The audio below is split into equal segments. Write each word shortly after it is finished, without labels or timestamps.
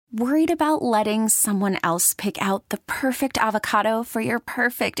Worried about letting someone else pick out the perfect avocado for your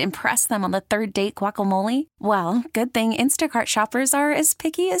perfect impress them on the third date guacamole? Well, good thing Instacart shoppers are as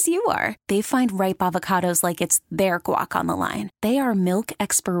picky as you are. They find ripe avocados like it's their guac on the line. They are milk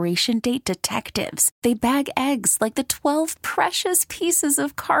expiration date detectives. They bag eggs like the 12 precious pieces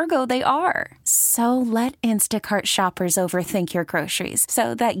of cargo they are. So let Instacart shoppers overthink your groceries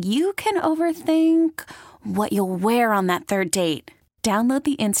so that you can overthink what you'll wear on that third date. Download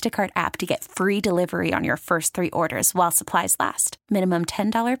the Instacart app to get free delivery on your first 3 orders while supplies last. Minimum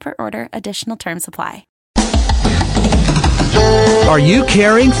 $10 per order. Additional terms apply. Are you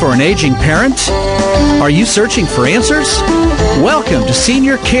caring for an aging parent? Are you searching for answers? Welcome to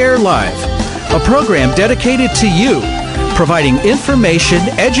Senior Care Live, a program dedicated to you, providing information,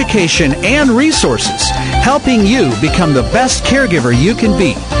 education, and resources, helping you become the best caregiver you can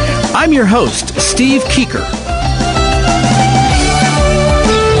be. I'm your host, Steve Keeker.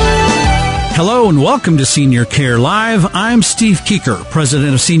 Hello and welcome to Senior Care Live. I'm Steve Keeker,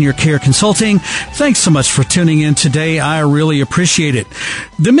 president of Senior Care Consulting. Thanks so much for tuning in today. I really appreciate it.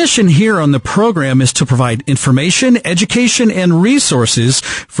 The mission here on the program is to provide information, education, and resources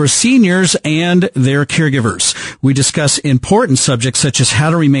for seniors and their caregivers. We discuss important subjects such as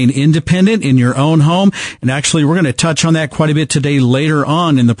how to remain independent in your own home. And actually, we're going to touch on that quite a bit today later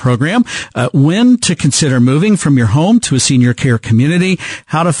on in the program. When to consider moving from your home to a senior care community,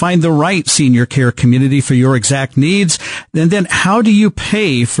 how to find the right senior care community for your exact needs, and then how do you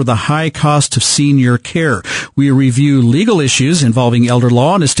pay for the high cost of senior care? We review legal issues involving elder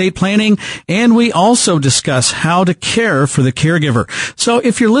law and estate planning, and we also discuss how to care for the caregiver. So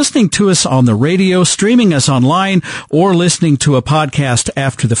if you're listening to us on the radio, streaming us online, or listening to a podcast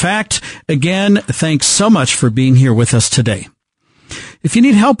after the fact, again, thanks so much for being here with us today. If you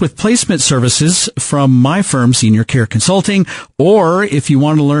need help with placement services from my firm, Senior Care Consulting, or if you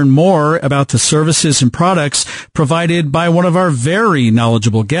want to learn more about the services and products provided by one of our very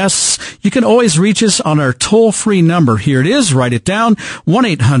knowledgeable guests, you can always reach us on our toll-free number. Here it is. Write it down.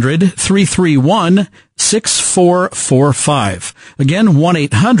 1-800-331-6445. Again,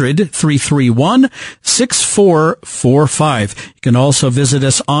 1-800-331-6445. You can also visit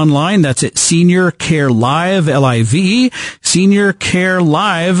us online. That's at Senior Care Live, L-I-V-E, SeniorCareLive.com.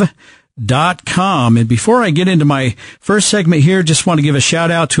 And before I get into my first segment here, just want to give a shout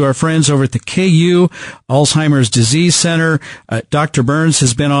out to our friends over at the KU Alzheimer's Disease Center. Dr. Burns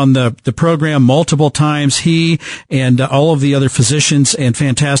has been on the program multiple times. He and all of the other physicians and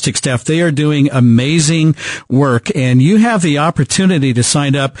fantastic staff, they are doing amazing work. And you have the opportunity to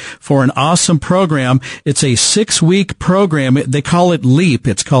sign up for an awesome program. It's a 6-week program. They call it LEAP.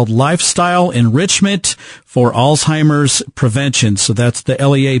 It's called Lifestyle Enrichment for Alzheimer's Prevention. So that's the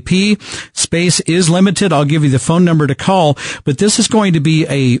LEAP. Space is limited. I'll give you the phone number to call, but this is going to be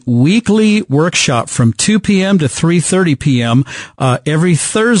a weekly workshop from 2 p.m. to 3:30 p.m. Every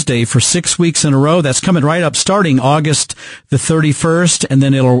Thursday for 6 weeks in a row. That's coming right up starting August the 31st, and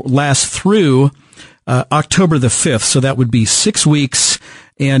then it'll last through October the 5th. So that would be 6 weeks.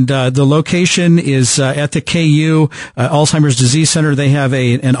 And the location is at the KU Alzheimer's Disease Center. They have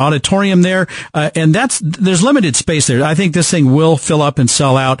an auditorium there, and there's limited space there. I think this thing will fill up and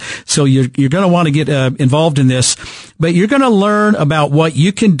sell out. So you're going to want to get involved in this, but you're going to learn about what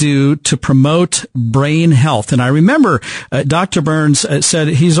you can do to promote brain health. And I remember Dr. Burns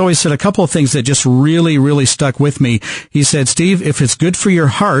he's always said a couple of things that just really, really stuck with me. He said, Steve, if it's good for your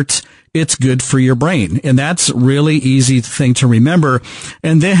heart, it's good for your brain. And that's really easy thing to remember.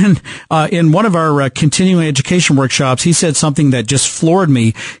 And then, in one of our continuing education workshops, he said something that just floored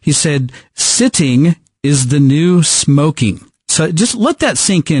me. He said, sitting is the new smoking. So just let that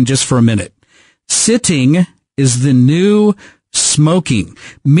sink in just for a minute. Sitting is the new smoking,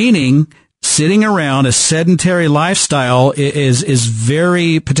 meaning sitting around a sedentary lifestyle is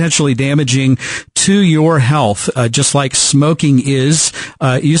very potentially damaging to your health, just like smoking is.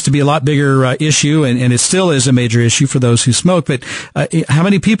 It used to be a lot bigger issue, and it still is a major issue for those who smoke. But how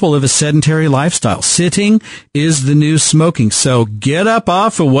many people live a sedentary lifestyle? Sitting is the new smoking. So get up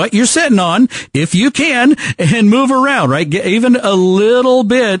off of what you're sitting on, if you can, and move around, right? Even a little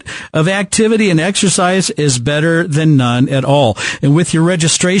bit of activity and exercise is better than none at all. And with your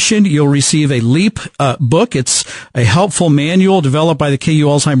registration, you'll receive a LEAP book. It's a helpful manual developed by the KU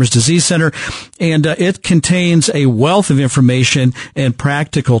Alzheimer's Disease Center, and it contains a wealth of information and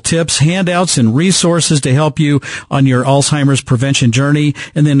practical tips, handouts, and resources to help you on your Alzheimer's prevention journey.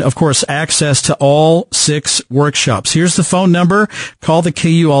 And then, of course, access to all 6 workshops. Here's the phone number. Call the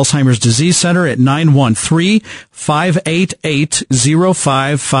KU Alzheimer's Disease Center at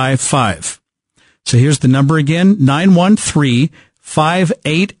 913-588-0555. So here's the number again, 913-588-0555.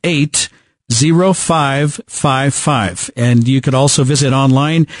 588-0555. And you could also visit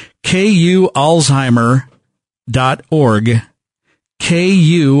online, kualzheimer.org,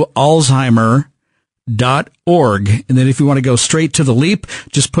 kualzheimer.org. And then if you want to go straight to the LEAP,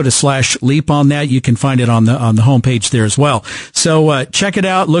 just put a /LEAP on that. You can find it on the homepage there as well. So check it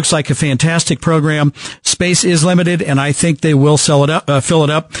out. Looks like a fantastic program. Space is limited, and I think they will fill it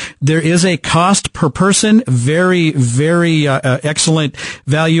up. There is a cost per person. Very, very excellent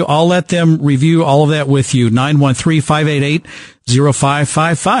value. I'll let them review all of that with you.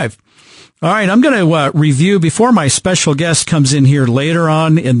 913-588-0555. All right, I'm going to review before my special guest comes in here later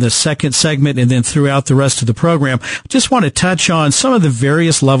on in the second segment and then throughout the rest of the program. Just want to touch on some of the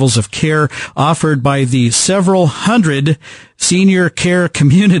various levels of care offered by the several hundred senior care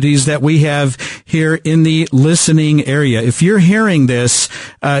communities that we have here in the listening area. If you're hearing this,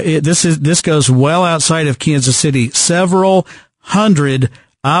 this goes well outside of Kansas City. Several hundred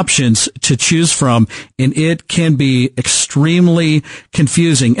options to choose from, and it can be extremely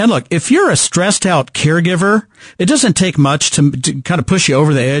confusing. And look, if you're a stressed out caregiver, it doesn't take much to kind of push you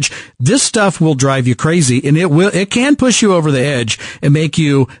over the edge. This stuff will drive you crazy, and it can push you over the edge and make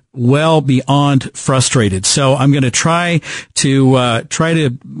you well beyond frustrated. So I'm going to try to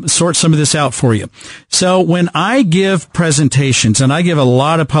sort some of this out for you. So when I give presentations, and I give a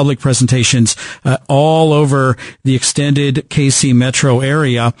lot of public presentations all over the extended KC metro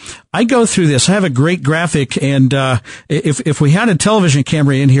area, I go through this. I have a great graphic, and if we had a television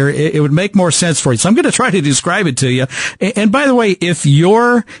camera in here, it would make more sense for you. So I'm going to try to describe it to you. And by the way, if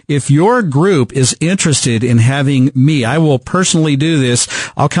your group is interested in having me, I will personally do this.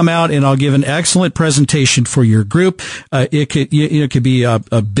 I'll come out and I'll give an excellent presentation for your group. It could be a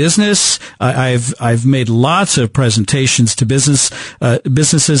business. I've made lots of presentations to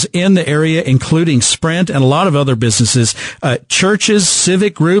businesses in the area, including Sprint and a lot of other businesses, churches,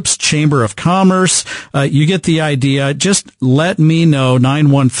 civic groups, Chamber of Commerce. You get the idea. Just let me know,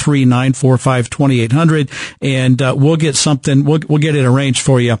 913-945-2800, and we'll get something. We'll get it arranged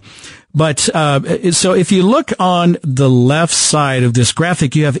for you. But so if you look on the left side of this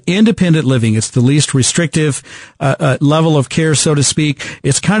graphic, you have independent living. It's the least restrictive level of care, so to speak.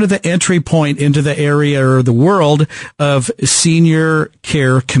 It's kind of the entry point into the area or the world of senior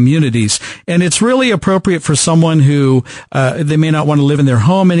care communities. And it's really appropriate for someone who they may not want to live in their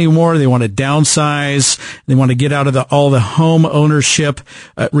home anymore. They want to downsize. They want to get out of all the home ownership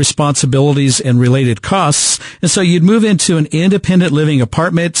responsibilities and related costs. And so you'd move into an independent living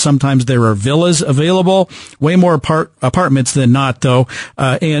apartment. Sometimes there are villas available, way more apartments than not, though.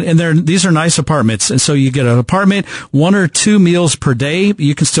 And these are nice apartments. And so you get an apartment, 1 or 2 meals per day.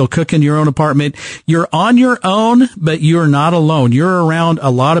 You can still cook in your own apartment. You're on your own, but you're not alone. You're around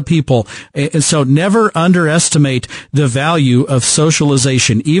a lot of people. And so never underestimate the value of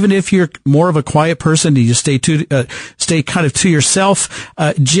socialization. Even if you're more of a quiet person and you stay kind of to yourself,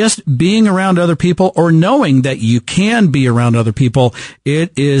 just being around other people or knowing that you can be around other people,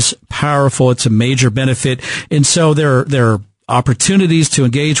 it is powerful. It's a major benefit. And so there are opportunities to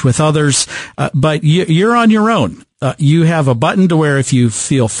engage with others, but you're on your own. You have a button to where if you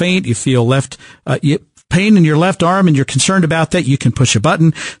feel faint, you feel pain in your left arm and you're concerned about that, you can push a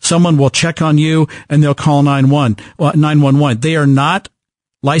button. Someone will check on you and they'll call 911. They are not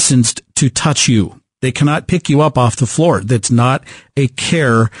licensed to touch you. They cannot pick you up off the floor. That's not a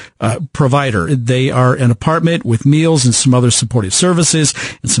care provider. They are an apartment with meals and some other supportive services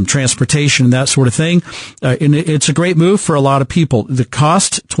and some transportation and that sort of thing. And it's a great move for a lot of people. The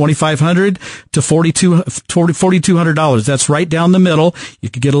cost, $2,500 to $4,200. That's right down the middle. You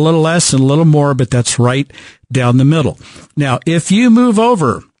could get a little less and a little more, but that's right down the middle. Now, if you move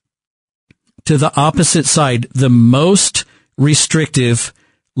over to the opposite side, the most restrictive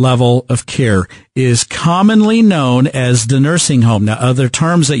level of care is commonly known as the nursing home. Now, other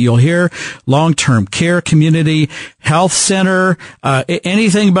terms that you'll hear, long-term care, community, health center,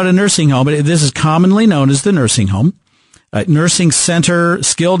 anything but a nursing home, but this is commonly known as the nursing home. Nursing center,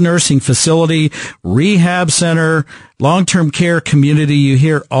 skilled nursing facility, rehab center, long-term care community. You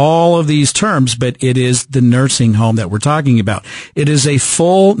hear all of these terms, but it is the nursing home that we're talking about. It is a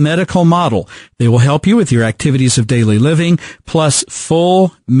full medical model. They will help you with your activities of daily living, plus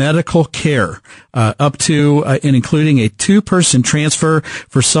full medical care, up to and including a 2-person transfer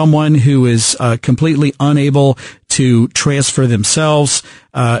for someone who is completely unable to transfer themselves,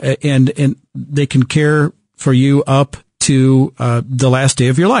 and they can care for you up to the last day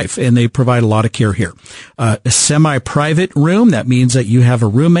of your life, and they provide a lot of care here. A semi-private room, that means that you have a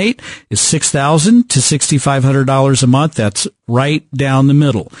roommate, is $6,000 to $6,500 a month. That's right down the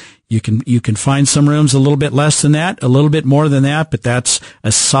middle. You can find some rooms a little bit less than that, a little bit more than that, but that's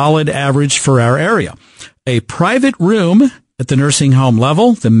a solid average for our area. A private room at the nursing home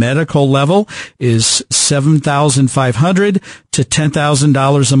level, the medical level, is $7,500 to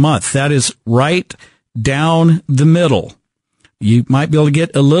 $10,000 a month. That is right down the middle. You might be able to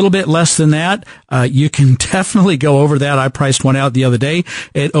get a little bit less than that. You can definitely go over that. I priced one out the other day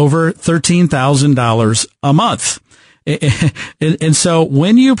at over $13,000 a month. And so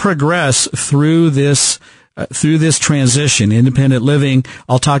when you progress through this transition, independent living,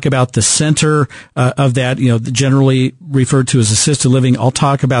 I'll talk about the center of that, generally referred to as assisted living. I'll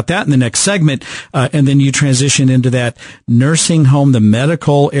talk about that in the next segment. And then you transition into that nursing home, the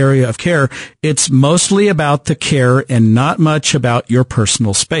medical area of care. It's mostly about the care and not much about your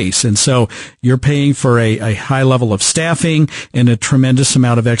personal space. And so you're paying for a high level of staffing and a tremendous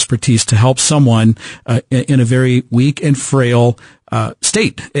amount of expertise to help someone in a very weak and frail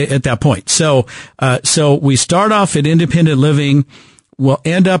state at that point. So we start off at independent living. We'll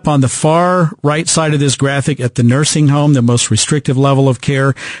end up on the far right side of this graphic at the nursing home, the most restrictive level of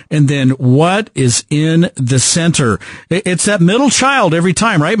care. And then what is in the center? It's that middle child every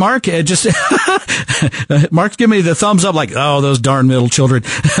time, right, Mark? Mark's giving me the thumbs up like, oh, those darn middle children.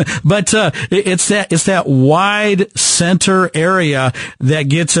 But it's that wide center area that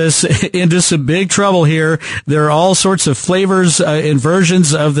gets us into some big trouble here. There are all sorts of flavors and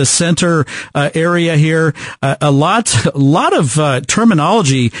versions of the center area here. A lot of terminology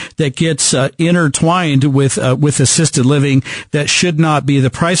that gets intertwined with assisted living that should not be. The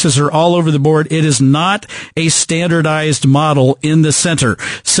prices are all over the board. It is not a standardized model in the center.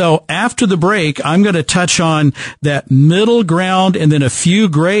 So after the break, I'm going to touch on that middle ground and then a few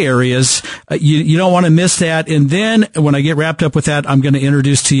gray areas. You don't want to miss that. And then when I get wrapped up with that, I'm going to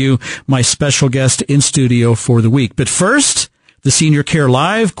introduce to you my special guest in studio for the week. But first, the Senior Care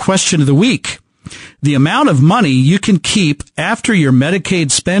Live question of the week. The amount of money you can keep after your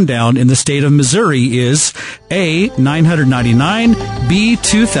Medicaid spend down in the state of Missouri is A, $999, B,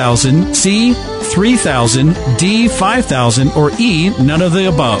 $2,000, C, $3,000, D, $5,000, or E, none of the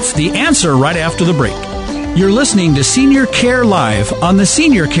above. The answer right after the break. You're listening to Senior Care Live on the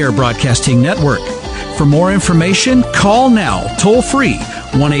Senior Care Broadcasting Network. For more information, call now, toll free,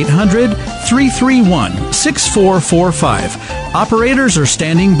 1-800-331-6445. Operators are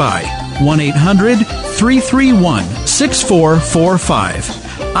standing by.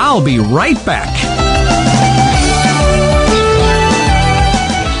 1-800-331-6445. I'll be right back.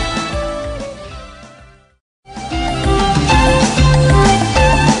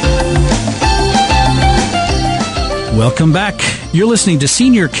 Welcome back. You're listening to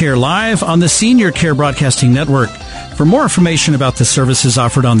Senior Care Live on the Senior Care Broadcasting Network. For more information about the services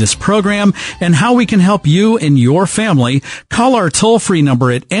offered on this program and how we can help you and your family, call our toll-free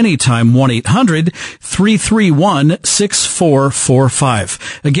number at any time,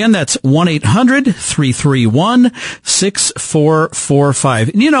 1-800-331-6445. Again, that's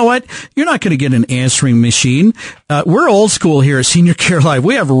 1-800-331-6445. And you know what? You're not going to get an answering machine. We're old school here at Senior Care Live.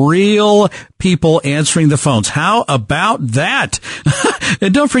 We have real people answering the phones. How about that?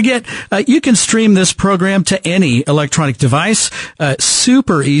 And don't forget, you can stream this program to any electronic device.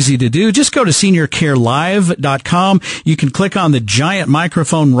 Super easy to do. Just go to seniorcarelive.com. You can click on the giant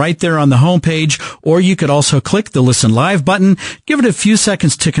microphone right there on the homepage, or you could also click the Listen Live button. Give it a few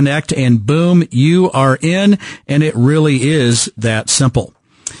seconds to connect, and boom, you are in. And it really is that simple.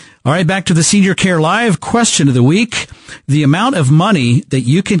 All right, back to the Senior Care Live question of the week. The amount of money that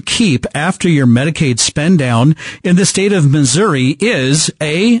you can keep after your Medicaid spend down in the state of Missouri is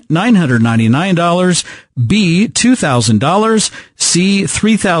A, $999, B, $2,000, C,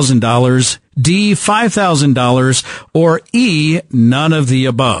 $3,000, D, $5,000, or E, none of the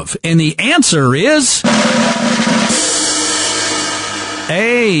above. And the answer is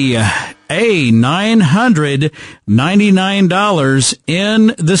A, $999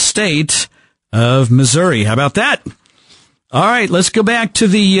 in the state of Missouri. How about that? All right, let's go back to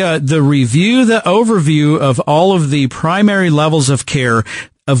the overview of all of the primary levels of care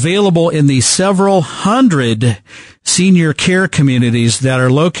available in the several hundred senior care communities that are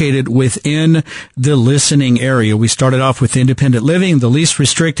located within the listening area. We started off with independent living, the least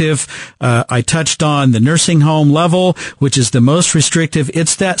restrictive. I touched on the nursing home level, which is the most restrictive.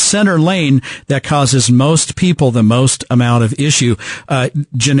 It's that center lane that causes most people the most amount of issue.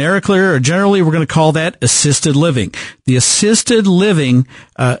 Generally, we're going to call that assisted living. The assisted living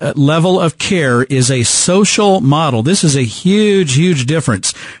level of care is a social model. This is a huge, huge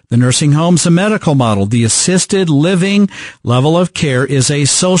difference. The nursing home's a medical model. The assisted living level of care is a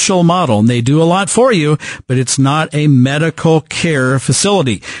social model, and they do a lot for you, but it's not a medical care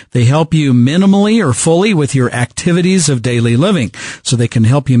facility. They help you minimally or fully with your activities of daily living. So they can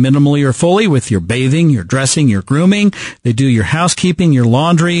help you minimally or fully with your bathing, your dressing, your grooming. They do your housekeeping, your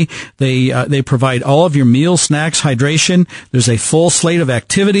laundry. They provide all of your meals, snacks, hydration. There's a full slate of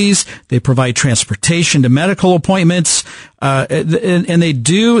activities. They provide transportation to medical appointments. And they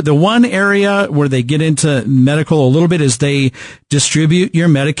do, the one area where they get into medical a little bit is they distribute your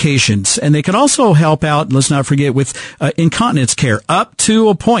medications. And they can also help out, let's not forget, with incontinence care up to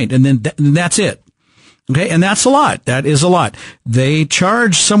a point, and then that's it. Okay, and that's a lot. That is a lot. They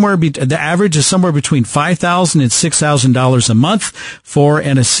charge the average is somewhere between $5,000 and $6,000 a month for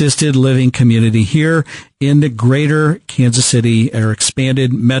an assisted living community here in the greater Kansas City or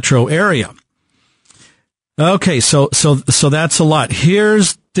expanded metro area. Okay, so that's a lot.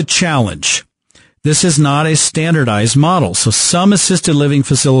 Here's the challenge. This is not a standardized model. So some assisted living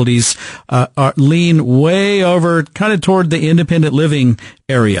facilities lean way over kind of toward the independent living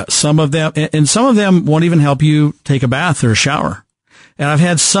area. Some of them won't even help you take a bath or a shower. And I've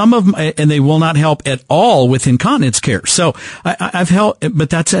had some of them, and they will not help at all with incontinence care. So I've helped, but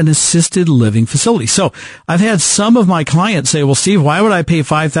that's an assisted living facility. So I've had some of my clients say, well, Steve, why would I pay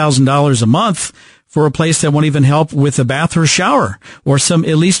 $5,000 a month for a place that won't even help with a bath or shower or some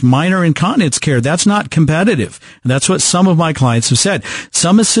at least minor incontinence care? That's not competitive. And that's what some of my clients have said.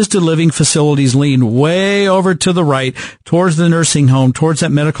 Some assisted living facilities lean way over to the right towards the nursing home, towards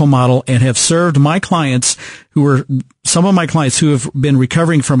that medical model, and have served my clients some of my clients who have been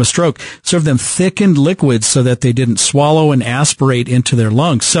recovering from a stroke, served them thickened liquids so that they didn't swallow and aspirate into their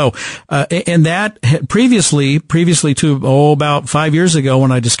lungs. So, and that previously to, about 5 years ago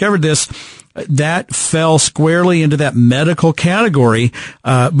when I discovered this, that fell squarely into that medical category.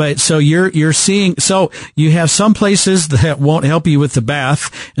 But so you're seeing, so you have some places that won't help you with the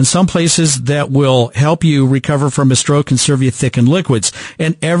bath and some places that will help you recover from a stroke and serve you thickened liquids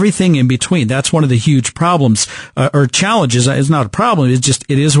and everything in between. That's one of the huge problems, or challenges. It's not a problem. It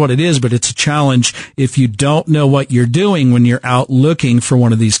is what it is, but it's a challenge if you don't know what you're doing when you're out looking for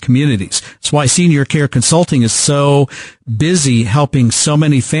one of these communities. That's why Senior Care Consulting is so busy helping so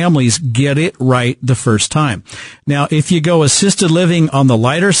many families get it right the first time. Now, if you go assisted living on the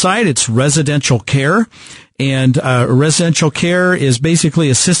lighter side, it's residential care. And residential care is basically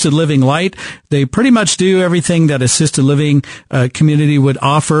assisted living light. They pretty much do everything that assisted living community would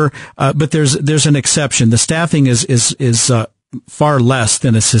offer, but there's an exception. The staffing is far less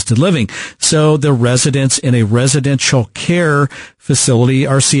than assisted living. So the residents in a residential care facility,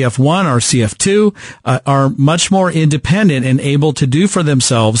 RCF1, RCF2, are much more independent and able to do for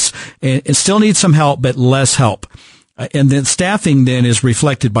themselves and still need some help, but less help. And then staffing then is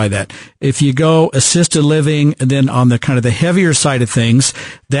reflected by that. If you go assisted living, then on the kind of the heavier side of things,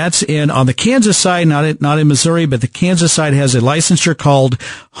 that's on the Kansas side, not in Missouri, but the Kansas side has a licensure called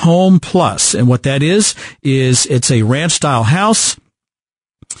Home Plus. And what that is it's a ranch style house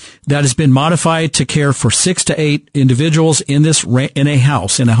that has been modified to care for 6 to 8 individuals in a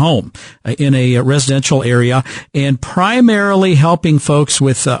house, in a home, in a residential area, and primarily helping folks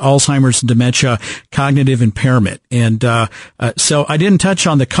with Alzheimer's and dementia, cognitive impairment. And so I didn't touch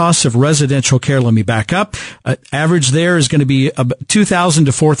on the costs of residential care. Let me back up. Average there is going to be $2,000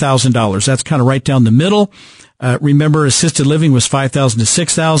 to $4,000. That's kind of right down the middle. Remember, assisted living was $5,000 to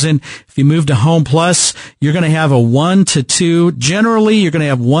 $6,000. If you move to Home Plus, you're going to have a 1 to 2. Generally, you're going to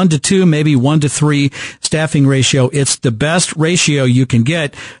have 1 to 2, maybe 1 to 3 staffing ratio. It's the best ratio you can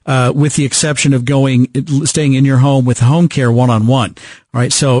get, with the exception of staying in your home with home care one-on-one. All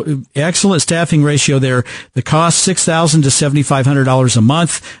right. So excellent staffing ratio there. The cost, $6,000 to $7,500 a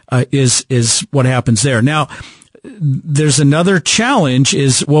month, is what happens there. Now, there's another challenge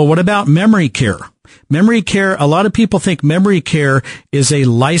well, what about memory care? Memory care, a lot of people think memory care is a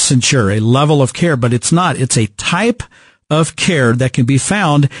licensure, a level of care, but it's not. It's a type of care that can be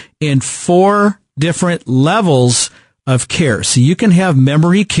found in 4 different levels of care. So you can have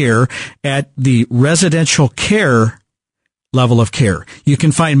memory care at the residential care level of care. You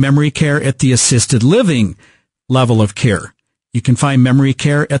can find memory care at the assisted living level of care. You can find memory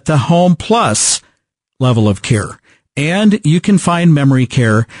care at the Home Plus level of care. and you can find memory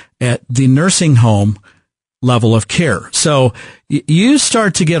care at the nursing home level of care. So you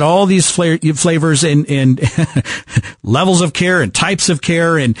start to get all these flavors and levels of care and types of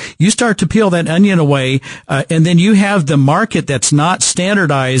care, and you start to peel that onion away, and then you have the market that's not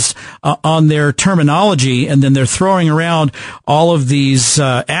standardized on their terminology, and then they're throwing around all of these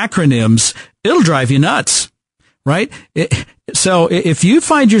acronyms. It'll drive you nuts, right? So if you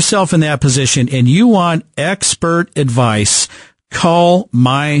find yourself in that position and you want expert advice, call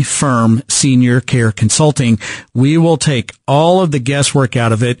my firm, Senior Care Consulting. We will take all of the guesswork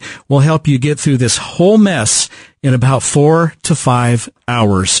out of it. We'll help you get through this whole mess in about 4 to 5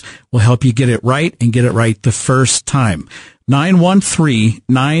 hours. We'll help you get it right and get it right the first time.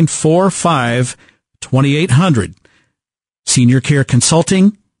 913-945-2800. Senior Care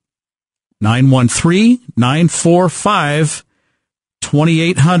Consulting,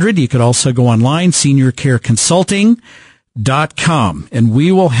 913-945-2800. You could also go online, seniorcareconsulting.com, and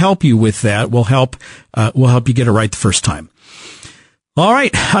we will help you with that. We'll help you get it right the first time. All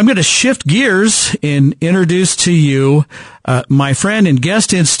right, I'm going to shift gears and introduce to you my friend and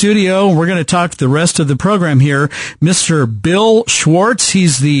guest in studio. We're going to talk the rest of the program here, Mr. Bill Schwartz.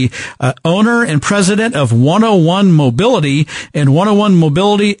 He's the owner and president of 101 Mobility, and 101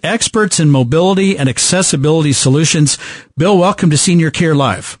 Mobility, experts in mobility and accessibility solutions. Bill, welcome to Senior Care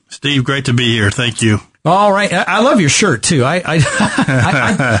Live. Steve, great to be here. Thank you. All right. I love your shirt too. I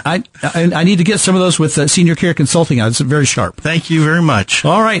need to get some of those with Senior Care Consulting. It's very sharp. Thank you very much.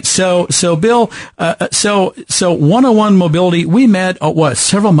 All right. So Bill, so 101 Mobility, we met,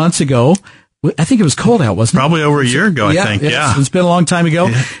 several months ago. I think it was cold out, wasn't it? Probably over a year ago, I think. Yeah. It's been a long time ago.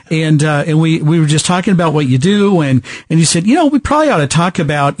 Yeah. And we were just talking about what you do, and you said, we probably ought to talk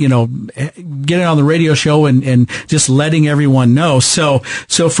about, getting on the radio show and just letting everyone know. So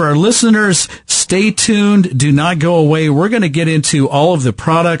for our listeners, stay tuned. Do not go away. We're going to get into all of the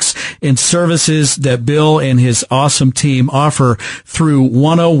products and services that Bill and his awesome team offer through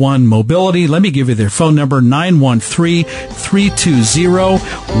 101 Mobility. Let me give you their phone number,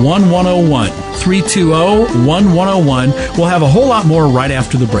 913-320-1101. 320-1101. We'll have a whole lot more right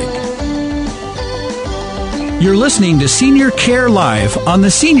after the break. You're listening to Senior Care Live on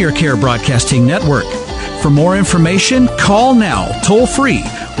the Senior Care Broadcasting Network. For more information, call now, toll free,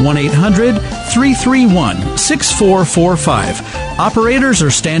 1-800-331-6445. Operators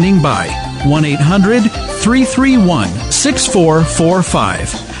are standing by,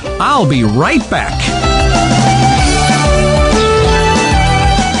 1-800-331-6445. I'll be right back.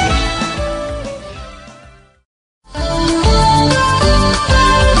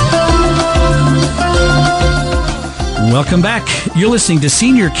 Welcome back. You're listening to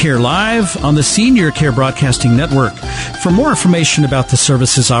Senior Care Live on the Senior Care Broadcasting Network. For more information about the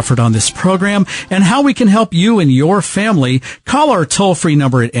services offered on this program and how we can help you and your family, call our toll-free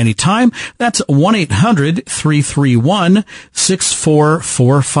number at any time. That's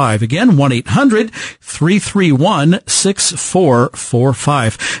 1-800-331-6445. Again,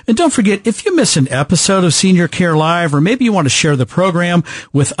 1-800-331-6445. And don't forget, if you miss an episode of Senior Care Live, or maybe you want to share the program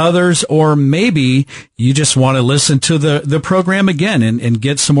with others, or maybe you just want to listen to the program again and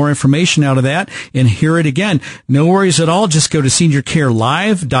get some more information out of that and hear it again, no worries at all. Just go to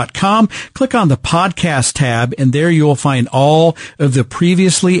seniorcarelive.com, click on the podcast tab, and there you will find all of the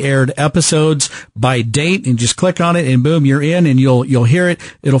previously aired episodes by date, and just click on it and boom, you're in, and you'll hear it.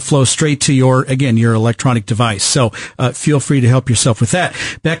 It'll flow straight to your electronic device. So feel free to help yourself with that.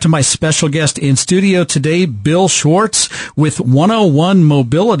 Back to my special guest in studio today, Bill Schwartz with 101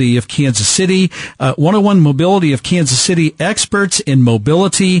 Mobility of Kansas City. 101 Mobility of Kansas City, experts in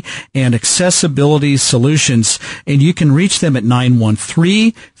mobility and accessibility solutions. And you can reach them at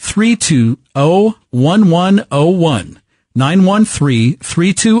 913-320-1101.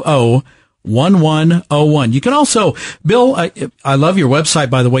 913-320-1101. You can also, Bill, I love your website,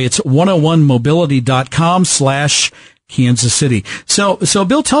 by the way. It's 101mobility.com/Kansas City. So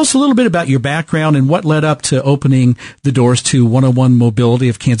Bill, tell us a little bit about your background and what led up to opening the doors to 101 Mobility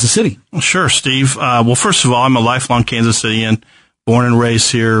of Kansas City. Well, sure, Steve. Well, first of all, I'm a lifelong Kansas Citian, born and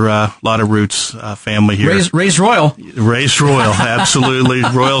raised here, a lot of roots, family here. Raised Royal. Raised Royal, absolutely.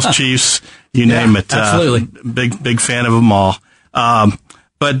 Royals, Chiefs, you name it. Absolutely. Big fan of them all.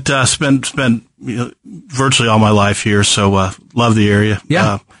 But spent virtually all my life here, so love the area.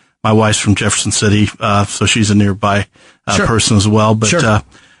 Yeah. My wife's from Jefferson City, so she's a nearby person as well. But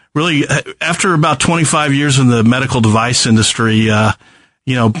really, after about 25 years in the medical device industry,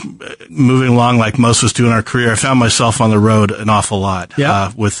 moving along like most of us do in our career, I found myself on the road an awful lot.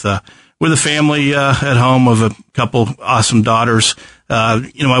 With a family at home of a couple awesome daughters.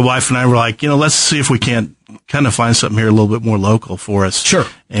 my wife and I were like, let's see if we can't kind of find something here a little bit more local for us. Sure.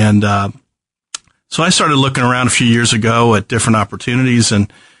 And, so I started looking around a few years ago at different opportunities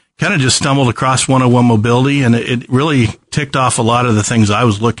and kind of just stumbled across 101 Mobility, and it really ticked off a lot of the things I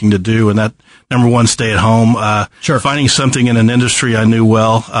was looking to do. And that, number one, stay at home. Sure. Finding something in an industry I knew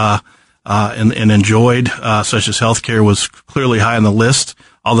well, and enjoyed, such as healthcare, was clearly high on the list,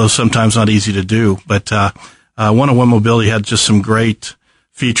 although sometimes not easy to do. But, 101 Mobility had just some great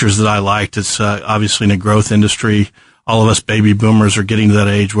features that I liked. It's, obviously in a growth industry. All of us baby boomers are getting to that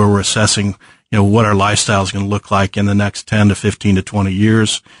age where we're assessing, what our lifestyle is going to look like in the next 10 to 15 to 20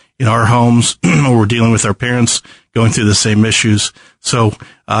 years in our homes. We're dealing with our parents going through the same issues. So,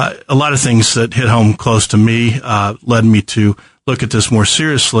 a lot of things that hit home close to me, led me to look at this more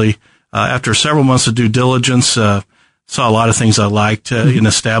seriously. After several months of due diligence, saw a lot of things I liked, an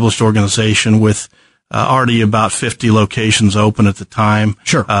established organization with, already about 50 locations open at the time.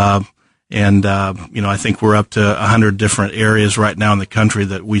 Sure. I think we're up to 100 different areas right now in the country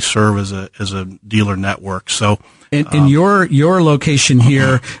that we serve as a dealer network. So, and your location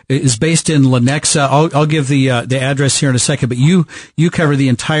here is based in Lenexa. I'll give the address here in a second, but you cover the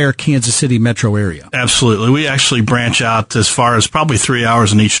entire Kansas City metro area. Absolutely. We actually branch out as far as probably 3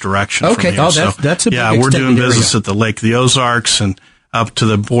 hours in each direction. Okay. From here. That's a big we're doing business area. at the Lake of the Ozarks and up to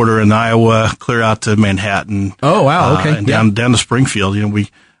the border in Iowa, clear out to Manhattan. Oh, wow. Okay. And down to Springfield.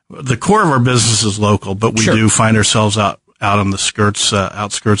 The core of our business is local, but we do find ourselves out on the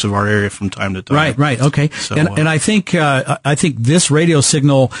outskirts of our area from time to time. Right. Okay. So, and I think this radio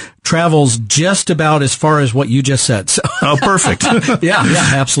signal travels just about as far as what you just said. So. Oh, perfect. yeah,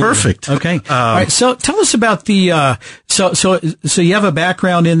 absolutely. Perfect. Okay. All right. So tell us about the, so you have a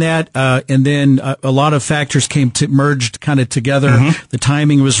background in that, and then a lot of factors merged kind of together. Mm-hmm. The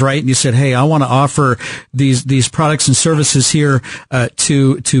timing was right. And you said, hey, I want to offer these products and services here,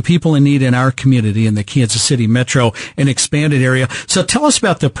 to people in need in our community in the Kansas City metro and expanded area. So tell us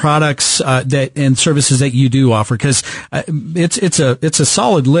about the products, and services that you do offer, because, it's a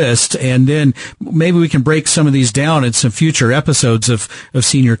solid list. And then maybe we can break some of these down in some future episodes of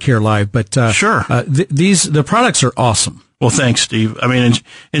Senior Care Live. But sure, the products are awesome. Well, thanks, Steve. I mean,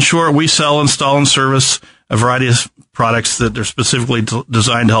 in short, we sell, install, and service a variety of products that are specifically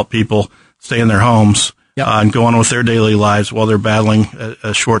designed to help people stay in their homes. Yep. And go on with their daily lives while they're battling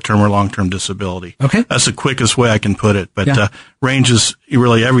a short-term or long-term disability. Okay, that's the quickest way I can put it. But ranges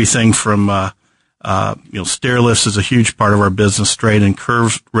really everything from stair lifts is a huge part of our business, straight and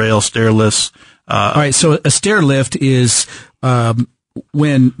curved rail stair lifts. All right, so a stair lift is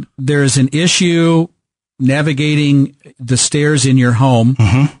when there's an issue navigating the stairs in your home,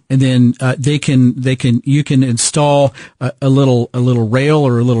 mm-hmm. and then you can install a little rail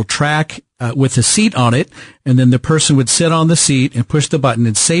or a little track with a seat on it, and then the person would sit on the seat and push the button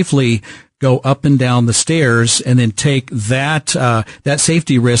and safely go up and down the stairs, and then take that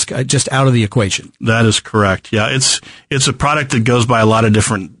safety risk just out of the equation. That is correct. Yeah, it's a product that goes by a lot of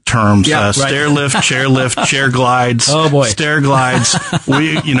different terms. Yeah, right. Stair lift, chair glides. Oh boy, stair glides.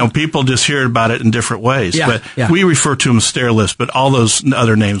 People just hear about it in different ways. Yeah, but we refer to them as stair lifts, but all those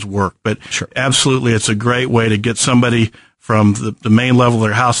other names work. But sure. Absolutely, it's a great way to get somebody from the main level of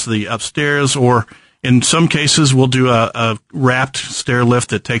their house to the upstairs, or in some cases, we'll do a wrapped stair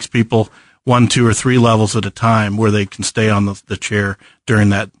lift that takes people 1, 2, or 3 levels at a time, where they can stay on the chair during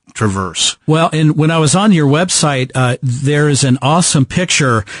that traverse. Well, and when I was on your website, there is an awesome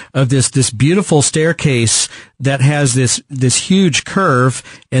picture of this beautiful staircase that has this huge curve,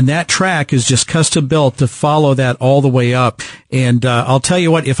 and that track is just custom built to follow that all the way up. And I'll tell you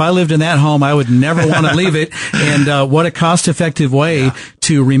what, if I lived in that home, I would never want to leave it. And what a cost-effective way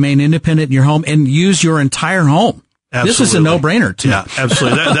to remain independent in your home and use your entire home. Absolutely. This is a no-brainer, too. Yeah,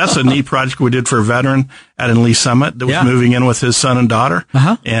 absolutely. That's a neat project we did for a veteran out in Lee Summit that was moving in with his son and daughter.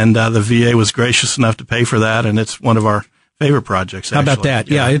 Uh-huh. And the VA was gracious enough to pay for that, and it's one of our favorite projects, actually. How about that?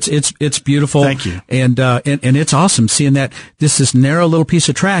 Yeah, it's beautiful. Thank you. And it's awesome seeing that this narrow little piece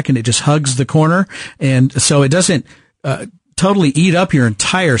of track, and it just hugs the corner, and so it doesn't totally eat up your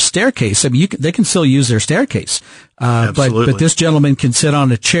entire staircase. I mean, they can still use their staircase. But this gentleman can sit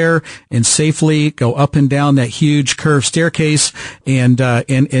on a chair and safely go up and down that huge curved staircase and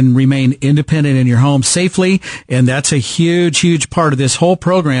remain independent in your home safely. And that's a huge part of this whole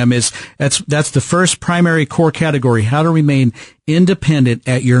program. That's the first primary core category: how to remain independent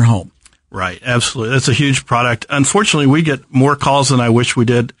at your home. Right. Absolutely. That's a huge product. Unfortunately, we get more calls than I wish we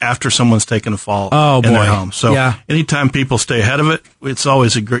did after someone's taken a fall in their home. So anytime people stay ahead of it, it's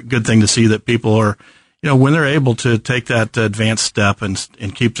always a good thing to see that people are, when they're able to take that advanced step and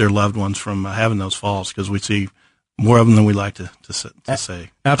keep their loved ones from having those falls, because we see more of them than we like to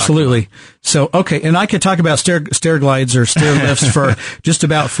say. Absolutely. So, okay. And I could talk about stair glides or stair lifts for just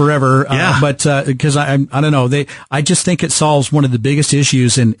about forever. But, cause I don't know, I just think it solves one of the biggest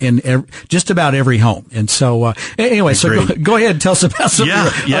issues in just about every home. And so, anyway, so go ahead and tell us about some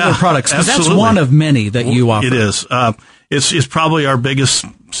of your other products. Cause that's one of many that you offer. It is. It's probably our biggest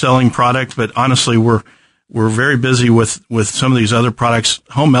selling product, but honestly, we're very busy with some of these other products.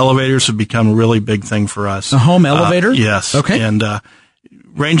 Home elevators have become a really big thing for us. A home elevator? Yes. Okay. And,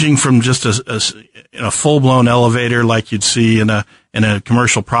 ranging from just a full-blown elevator like you'd see in a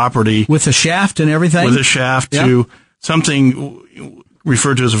commercial property. With a shaft and everything? With a shaft to something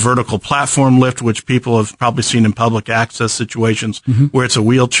referred to as a vertical platform lift, which people have probably seen in public access situations where it's a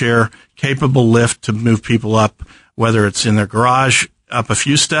wheelchair-capable lift to move people up, whether it's in their garage, up a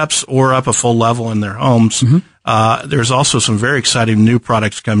few steps, or up a full level in their homes. There's also some very exciting new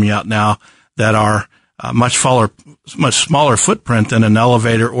products coming out now that are much smaller footprint than an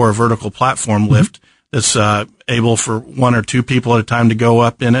elevator or a vertical platform lift that's able for one or two people at a time to go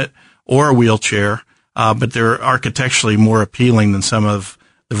up in it, or a wheelchair. But they're architecturally more appealing than some of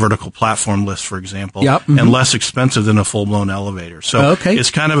the vertical platform lifts, for example, and less expensive than a full-blown elevator. So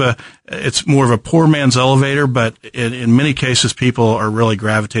it's kind of it's more of a poor man's elevator, but in many cases, people are really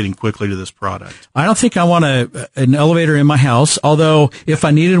gravitating quickly to this product. I don't think I want an elevator in my house, although if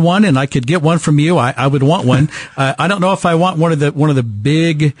I needed one and I could get one from you, I would want one. I don't know if I want one of the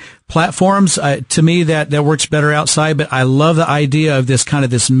big platforms. To me, that works better outside, but I love the idea of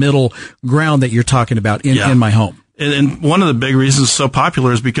this middle ground that you're talking about in my home. And one of the big reasons it's so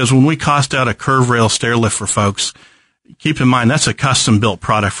popular is because when we cost out a curve rail stair lift for folks, keep in mind that's a custom built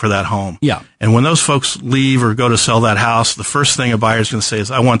product for that home. Yeah. And when those folks leave or go to sell that house, the first thing a buyer's going to say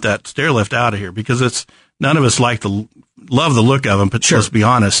is, I want that stair lift out of here, because none of us love the look of them, but let's be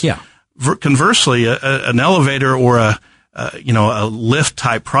honest. Yeah. Conversely, an elevator or a lift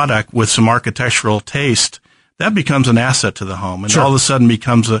type product with some architectural taste, that becomes an asset to the home, and all of a sudden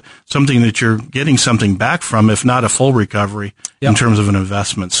becomes something that you're getting something back from, if not a full recovery in terms of an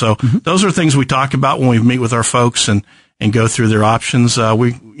investment. So those are things we talk about when we meet with our folks and go through their options.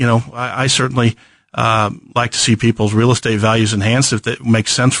 I certainly like to see people's real estate values enhanced if that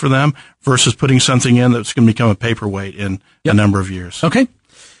makes sense for them, versus putting something in that's going to become a paperweight in a number of years. Okay.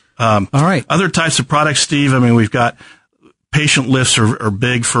 All right. Other types of products, Steve. I mean, we've got patient lifts are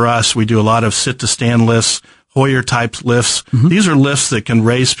big for us. We do a lot of sit to stand lifts, Hoyer type lifts. These are lifts that can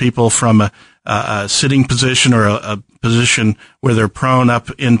raise people from a sitting position or a position where they're prone up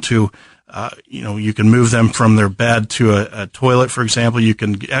into, you can move them from their bed to a toilet, for example. You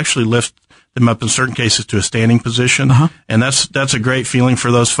can actually lift them up in certain cases to a standing position. And that's a great feeling for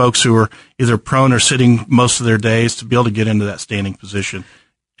those folks who are either prone or sitting most of their days, to be able to get into that standing position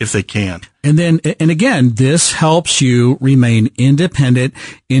if they can. And again, this helps you remain independent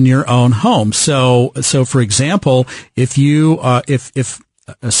in your own home. So for example, if you, if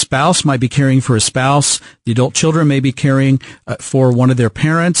a spouse might be caring for a spouse, the adult children may be caring for one of their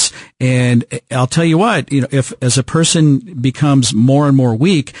parents. And I'll tell you what, if as a person becomes more and more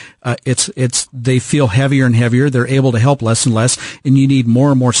weak, they feel heavier and heavier. They're able to help less and less, and you need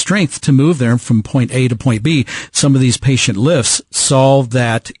more and more strength to move them from point A to point B. Some of these patient lifts solve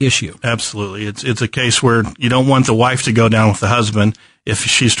that issue. Absolutely. It's a case where you don't want the wife to go down with the husband if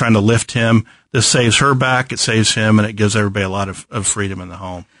she's trying to lift him. This saves her back, it saves him, and it gives everybody a lot of freedom in the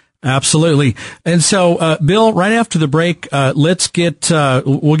home. Absolutely. And so, Bill, right after the break,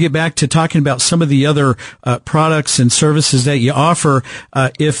 we'll get back to talking about some of the other, products and services that you offer.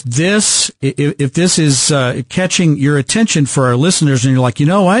 If this is, catching your attention for our listeners and you're like, you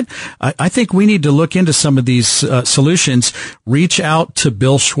know what? I think we need to look into some of these, solutions. Reach out to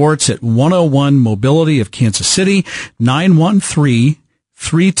Bill Schwartz at 101 Mobility of Kansas City,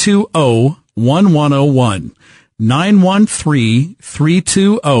 913-320-1101.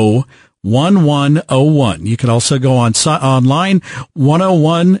 913-320-1101. You can also go online,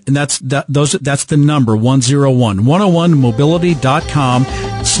 101, and that's the number, 101,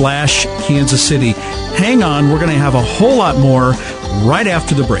 101mobility.com/Kansas City. Hang on, we're going to have a whole lot more right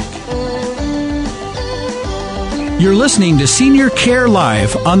after the break. You're listening to Senior Care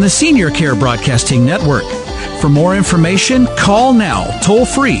Live on the Senior Care Broadcasting Network. For more information, call now, toll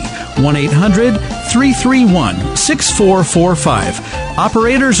free, 1-800-331-6445.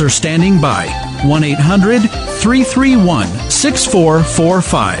 Operators are standing by,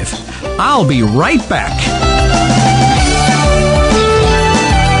 1-800-331-6445. I'll be right back.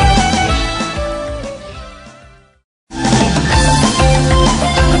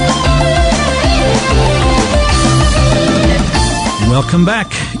 Welcome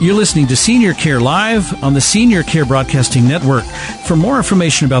back. You're listening to Senior Care Live on the Senior Care Broadcasting Network. For more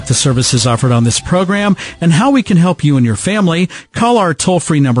information about the services offered on this program and how we can help you and your family, call our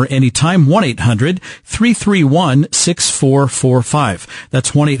toll-free number anytime, 1-800-331-6445.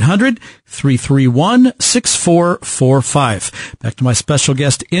 That's 1-800-331-6445. Back to my special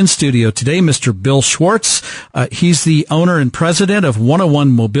guest in studio today, Mr. Bill Schwartz. He's the owner and president of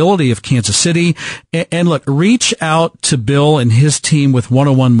 101 Mobility of Kansas City. And look, reach out to Bill and his team with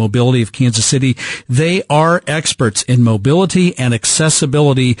 101 Mobility of Kansas City. They are experts in mobility and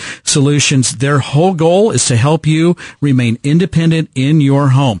accessibility solutions. Their whole goal is to help you remain independent in your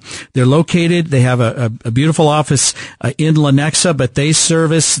home. They're located, they have a beautiful office in Lenexa, but they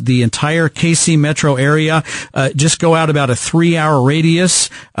service the entire KC metro area. Just go out about a 3-hour radius.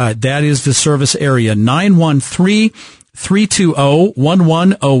 That is the service area.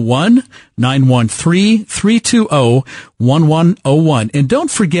 913-320-1101. 913-320-1101. And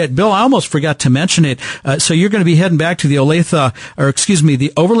don't forget, Bill, I almost forgot to mention it. So you're going to be heading back to the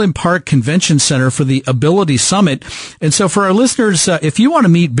the Overland Park Convention Center for the Ability Summit. And so for our listeners, if you want to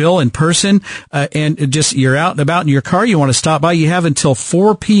meet Bill in person, and just you're out and about in your car, you want to stop by, you have until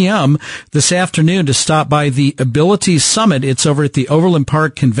 4 p.m. this afternoon to stop by the Ability Summit. It's over at the Overland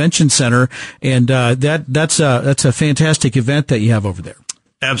Park Convention Center. And, that's a fantastic event that you have over there.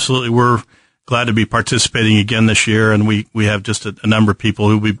 Absolutely. We're glad to be participating again this year, and we have just a number of people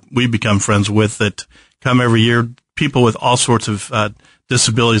who we become friends with that come every year, people with all sorts of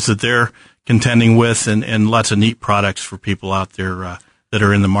disabilities that they're contending with, and lots of neat products for people out there that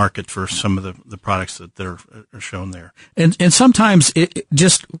are in the market for some of the products that are shown there. And sometimes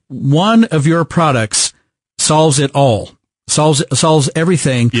just one of your products solves it all. Solves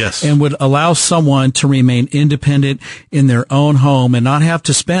everything. Yes. And would allow someone to remain independent in their own home and not have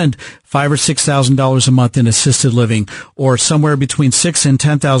to spend $5,000 or $6,000 a month in assisted living, or somewhere between $6,000 and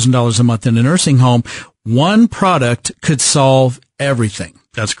 $10,000 a month in a nursing home. One product could solve everything.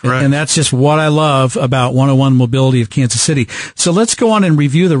 That's correct. And that's just what I love about 101 Mobility of Kansas City. So let's go on and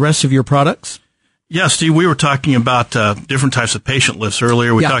review the rest of your products. Yeah, Steve, we were talking about different types of patient lifts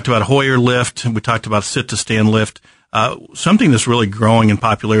earlier. We talked about a Hoyer lift, and we talked about sit-to-stand lift. Something that's really growing in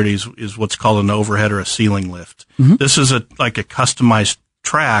popularity is what's called an overhead or a ceiling lift. Mm-hmm. This is like a customized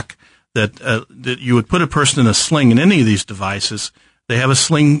track that you would put a person in a sling in any of these devices. They have a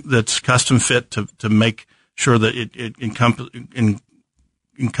sling that's custom fit to make sure that it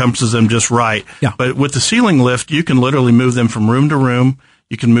encompasses them just right. Yeah. But with the ceiling lift, you can literally move them from room to room.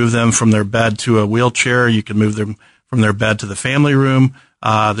 You can move them from their bed to a wheelchair. You can move them from their bed to the family room.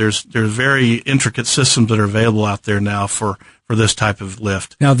 There's very intricate systems that are available out there now for this type of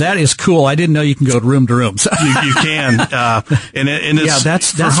lift. Now that is cool. I didn't know you can go room to room. You can, and it's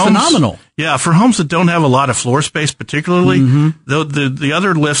that's homes, phenomenal. Yeah, for homes that don't have a lot of floor space, particularly, the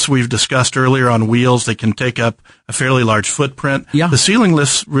other lifts we've discussed earlier on wheels, they can take up a fairly large footprint. Yeah. The ceiling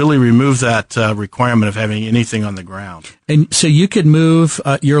lifts really remove that requirement of having anything on the ground. And so you could move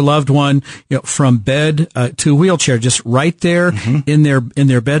your loved one, from bed to wheelchair, just right there in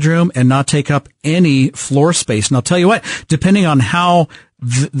their bedroom, and not take up any floor space. And I'll tell you what, depending on how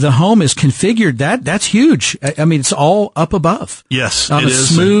the home is configured, that's huge. I mean, it's all up above. Yes, on it a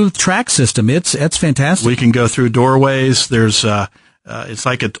is. Smooth track system. It's fantastic. We can go through doorways. There's it's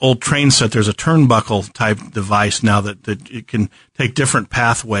like an old train set. There's a turnbuckle type device now that it can take different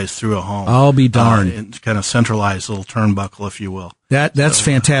pathways through a home. I'll be darned. And kind of centralized little turnbuckle, if you will. That's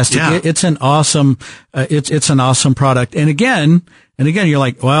fantastic. Yeah. It's an awesome, it's an awesome product. And again, you're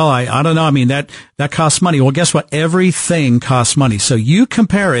like, well, I don't know. I mean, that costs money. Well, guess what? Everything costs money. So you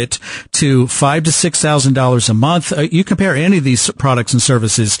compare it to $5,000 to $6,000 a month. You compare any of these products and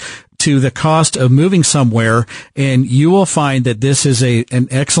services to the cost of moving somewhere, and you will find that this is an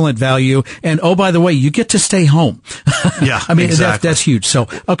excellent value. And oh, by the way, you get to stay home. Yeah, I mean, exactly. that's huge. So,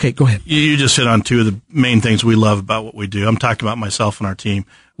 okay, go ahead. You just hit on two of the main things we love about what we do. I'm talking about myself and our team.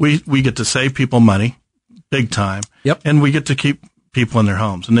 We get to save people money, big time. Yep. And we get to keep people in their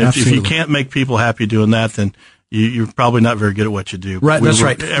homes. And if you can't make people happy doing that, then you're probably not very good at what you do. Right, that's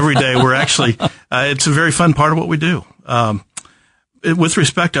right. Every day we're actually, it's a very fun part of what we do. With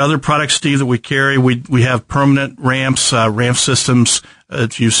respect to other products, Steve, that we carry, we have permanent ramps, ramp systems,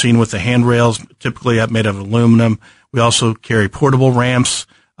 as you've seen with the handrails, typically made of aluminum. We also carry portable ramps.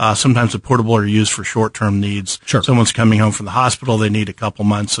 Sometimes the portable are used for short-term needs. Sure. Someone's coming home from the hospital, they need a couple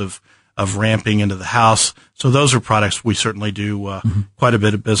months of ramping into the house. So those are products we certainly do quite a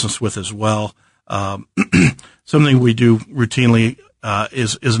bit of business with as well. Something we do routinely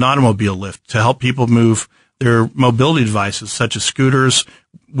is an automobile lift to help people move their mobility devices, such as scooters,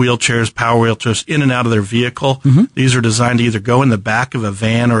 wheelchairs, power wheelchairs, in and out of their vehicle. Mm-hmm. These are designed to either go in the back of a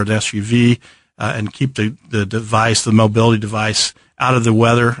van or an SUV and keep the device, the mobility device, out of the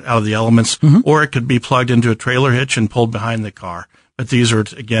weather, out of the elements, mm-hmm. or it could be plugged into a trailer hitch and pulled behind the car. But these are,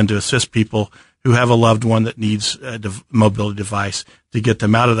 again, to assist people who have a loved one that needs a mobility device to get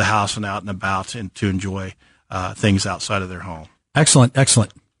them out of the house and out and about and to enjoy things outside of their home. Excellent,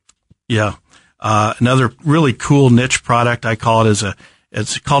 excellent. Yeah. Another really cool niche product, I call it,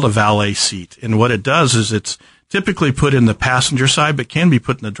 it's called a valet seat. And what it does is it's typically put in the passenger side, but can be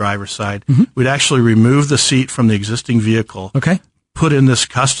put in the driver's side. Mm-hmm. We'd actually remove the seat from the existing vehicle. Okay. Put in this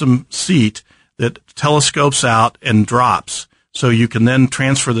custom seat that telescopes out and drops. So you can then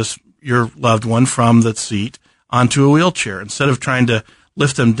transfer your loved one from the seat onto a wheelchair instead of trying to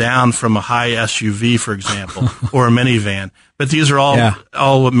lift them down from a high SUV, for example, or a minivan. But these are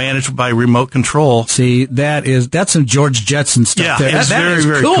all managed by remote control. See, that's some George Jetson stuff. Yeah, there. It's very,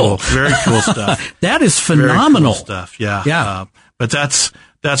 very cool. Very cool stuff. That is phenomenal. Very cool stuff. Yeah. Yeah. But that's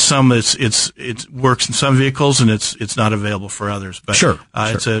some, it works in some vehicles and it's not available for others. But sure.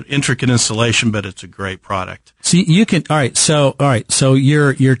 It's an intricate installation, but it's a great product. See, you can, all right. So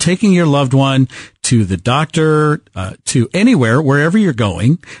you're taking your loved one to the doctor, to anywhere, wherever you're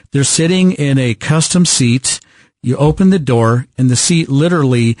going. They're sitting in a custom seat. You open the door and the seat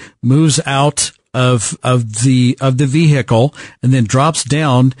literally moves out of the vehicle and then drops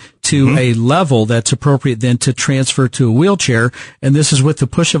down to mm-hmm. a level that's appropriate then to transfer to a wheelchair. And this is with the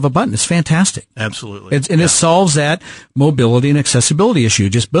push of a button. It's fantastic. Absolutely. It solves that mobility and accessibility issue.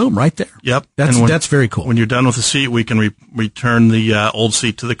 Just boom, right there. Yep. That's very cool. When you're done with the seat, we can return the old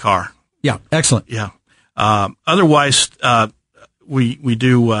seat to the car. Yeah. Excellent. Yeah. Otherwise, we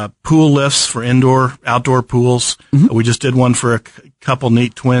do pool lifts for outdoor pools. Mm-hmm. We just did one for a couple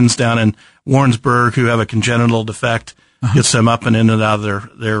neat twins down in Warrensburg who have a congenital defect. Uh-huh. Gets them up and in and out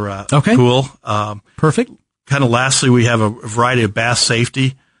of their pool. Perfect. Kind of lastly, we have a variety of bath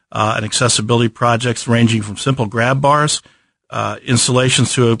safety and accessibility projects ranging from simple grab bars,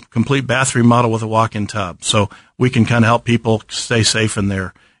 installations to a complete bath remodel with a walk-in tub. So we can kind of help people stay safe in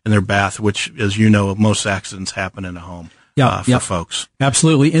their bath, which, as you know, most accidents happen in a home. For folks.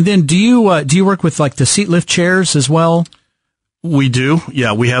 Absolutely. And then do you work with like the seat lift chairs as well? We do.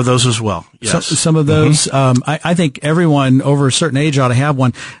 Yeah, we have those as well. Yes. Some of those, mm-hmm. I think everyone over a certain age ought to have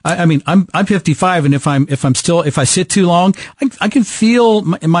one. I mean, I'm 55 and if I sit too long, I can feel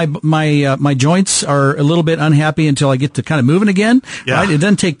my joints are a little bit unhappy until I get to kind of moving again. Yeah. Right? It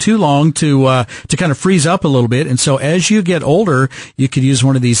doesn't take too long to kind of freeze up a little bit. And so as you get older, you could use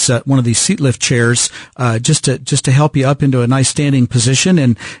one of these seat lift chairs, just to help you up into a nice standing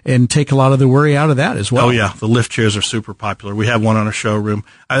position and take a lot of the worry out of that as well. Oh yeah. The lift chairs are super popular. We have one on our showroom.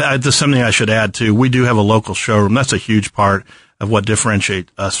 There's something I should add too. We do have a local showroom. That's a huge part of what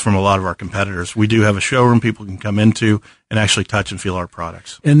differentiates us from a lot of our competitors. We do have a showroom people can come into and actually touch and feel our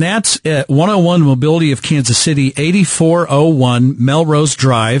products. And that's at 101 Mobility of Kansas City, 8401 Melrose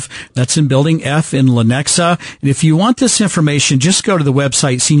Drive. That's in Building F in Lenexa. And if you want this information, just go to the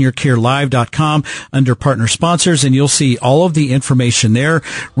website seniorcarelive.com under partner sponsors, and you'll see all of the information there.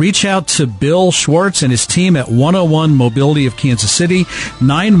 Reach out to Bill Schwartz and his team at 101 Mobility of Kansas City,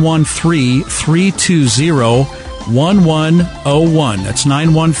 913-320-1101. That's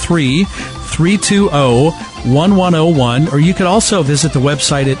 913-320-1101. Or you could also visit the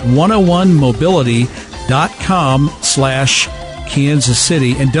website at 101mobility.com/Kansas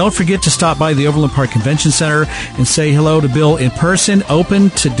City. And don't forget to stop by the Overland Park Convention Center and say hello to Bill in person.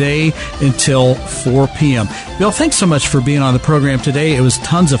 Open today until 4 p.m. Bill, thanks so much for being on the program today. It was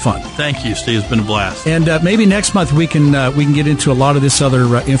tons of fun. Thank you, Steve. It's been a blast. And maybe next month we can get into a lot of this other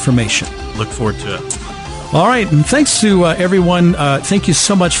information. Look forward to it. All right, and thanks to everyone. Thank you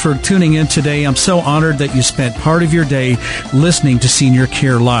so much for tuning in today. I'm so honored that you spent part of your day listening to Senior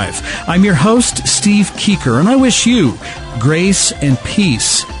Care Live. I'm your host, Steve Keeker, and I wish you grace and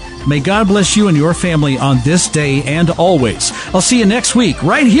peace. May God bless you and your family on this day and always. I'll see you next week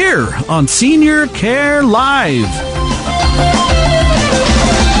right here on Senior Care Live.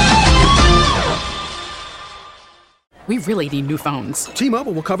 We really need new phones.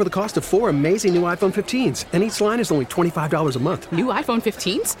 T-Mobile will cover the cost of 4 amazing new iPhone 15s, and each line is only $25 a month. New iPhone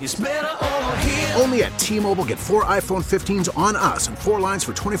 15s? It's better over here. Only at T-Mobile, get 4 iPhone 15s on us and 4 lines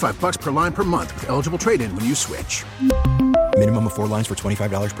for $25 per line per month with eligible trade-in when you switch. Minimum of 4 lines for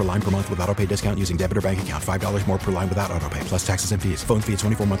 $25 per line per month with autopay discount using debit or bank account. $5 more per line without autopay, plus taxes and fees. Phone fee at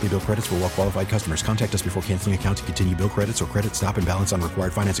 24 monthly bill credits for well-qualified customers. Contact us before canceling account to continue bill credits or credit stop and balance on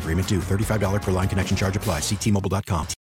required finance agreement due. $35 per line connection charge applies. See T-Mobile.com.